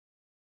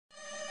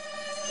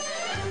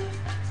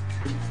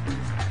G'day,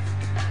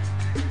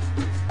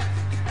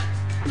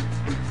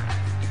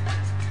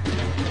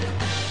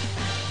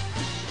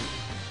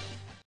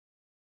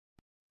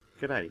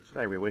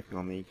 today we're working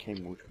on the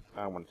Kenwood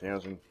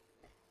R1000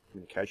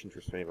 communications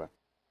receiver.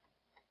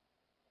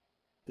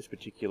 This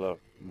particular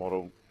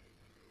model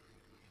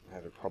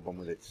has a problem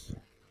with its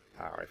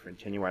RF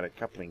attenuator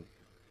coupling,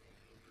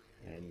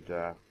 and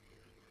we're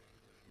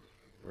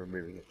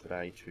removing it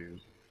today to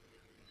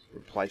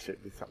replace it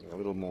with something a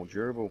little more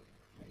durable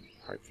and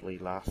hopefully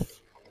lasts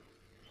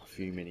a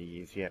few many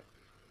years yet.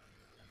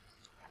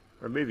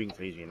 Removing is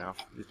easy enough,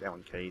 just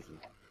Allen keys and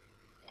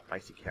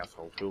basic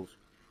household tools.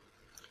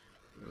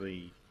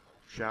 The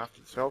shaft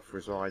itself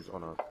resides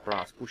on a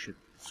brass bushing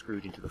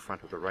screwed into the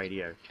front of the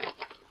radio.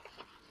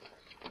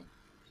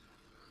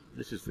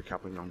 This is the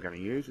coupling I'm going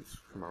to use. It's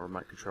from a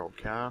remote controlled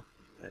car.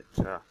 It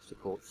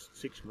supports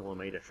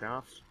 6mm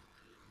shafts,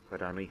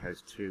 but only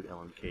has 2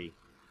 Allen key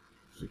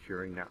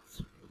securing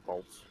nuts,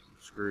 bolts,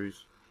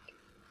 screws.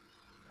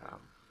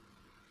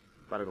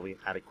 But it'll be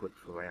adequate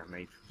for our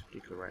needs for this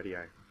particular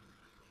radio.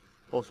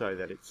 Also,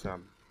 that it's the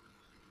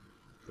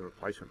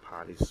replacement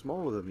part is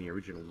smaller than the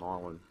original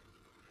nylon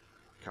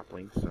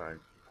coupling, so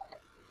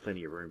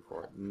plenty of room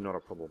for it, not a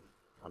problem,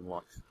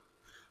 unlike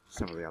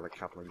some of the other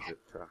couplings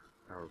that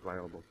are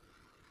available.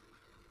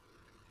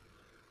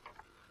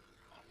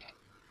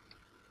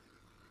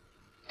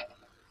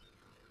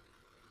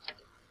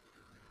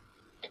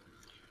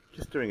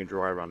 Just doing a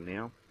dry run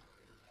now,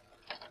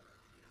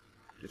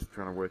 just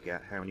trying to work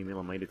out how many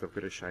millimeters I've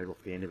got to shave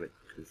off the end of it,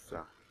 because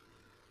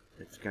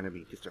it's going to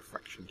be just a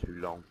fraction too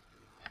long.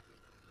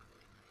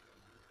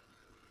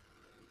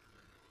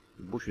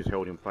 The bush is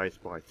held in place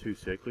by 2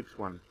 circlips,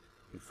 one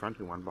in front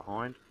and one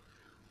behind,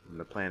 and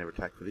the plan of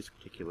attack for this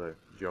particular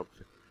job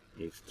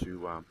is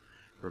to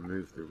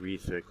remove the rear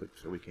circlip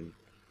so we can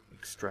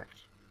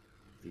extract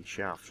the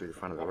shaft through the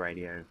front of the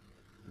radio,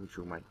 which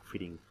will make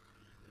fitting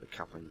the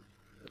coupling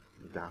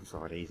the darn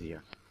side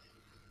easier.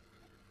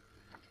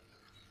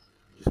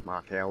 Just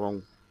mark how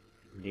long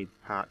we need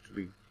the part to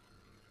be,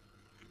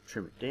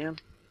 trim it down.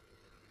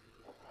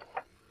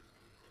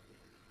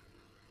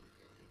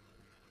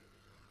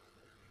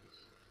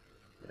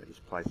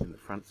 Just place in the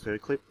front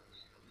circlip,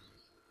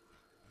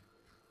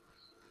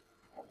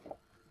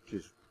 which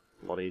is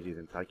a lot easier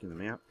than taking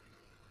them out.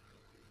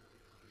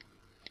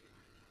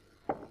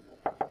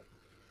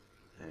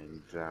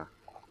 And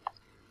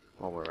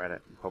while we're at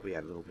it, we'll probably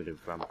add a little bit of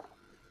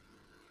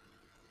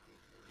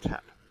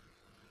tap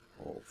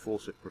or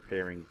faucet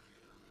repairing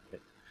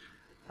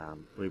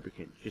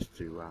lubricant, just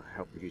to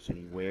help reduce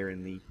any wear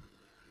in the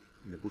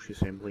bush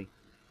assembly,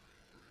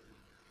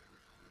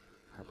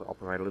 help it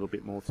operate a little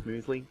bit more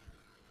smoothly.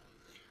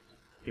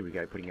 Here we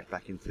go, putting it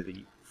back into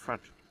the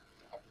front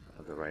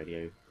of the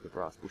radio. The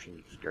brass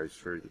bushing just goes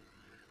through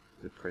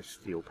the pressed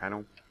steel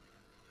panel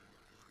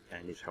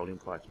and is held in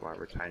place by a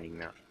retaining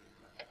nut.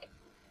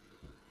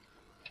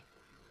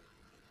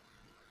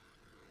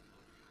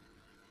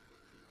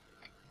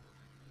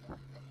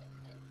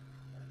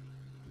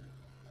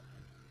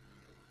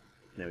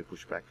 Now we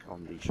push back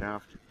on the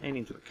shaft and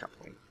into the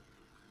coupling,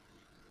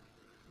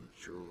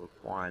 which will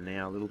require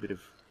now a little bit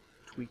of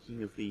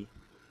tweaking of the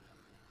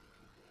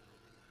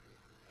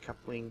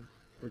coupling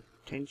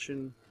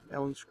retention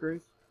Allen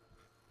screws.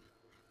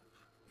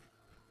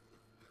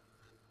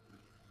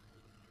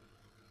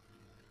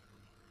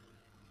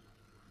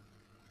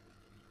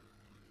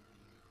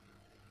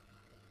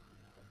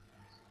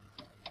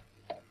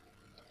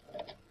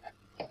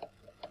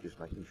 Just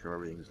making sure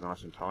everything's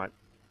nice and tight,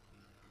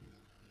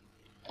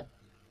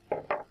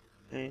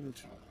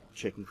 and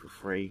checking for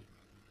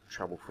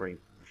trouble-free,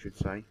 I should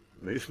say,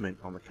 movement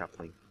on the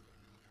coupling.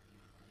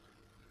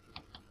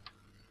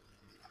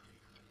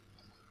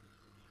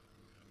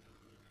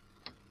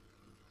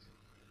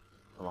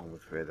 Along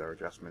with further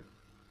adjustment.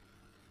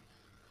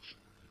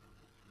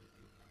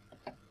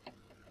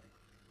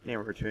 Now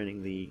we're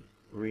returning the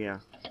rear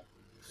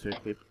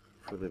circlip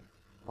for the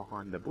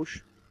behind the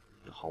bush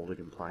to hold it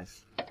in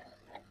place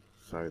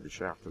so the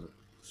shaft doesn't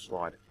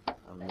slide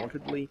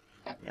unwantedly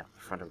out the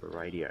front of the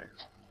radio,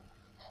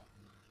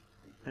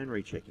 and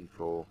rechecking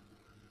for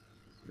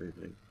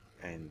movement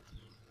and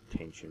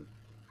tension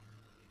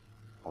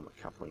on the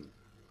coupling.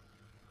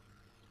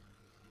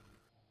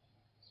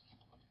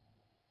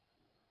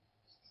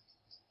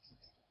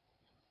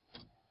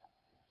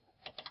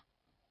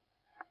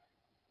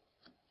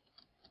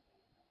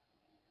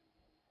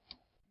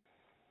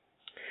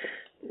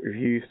 We've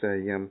used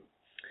a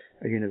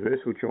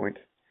universal joint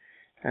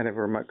out of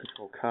a remote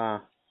control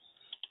car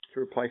to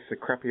replace the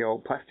crappy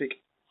old plastic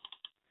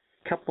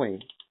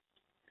coupling.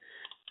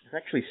 It's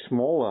actually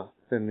smaller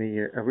than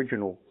the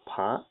original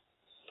part,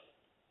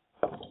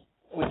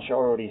 which I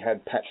already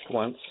had patched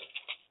once,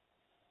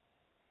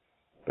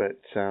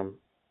 but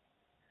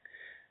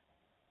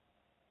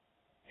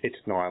it's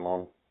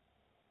nylon.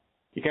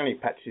 You can only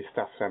patch this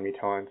stuff so many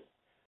times.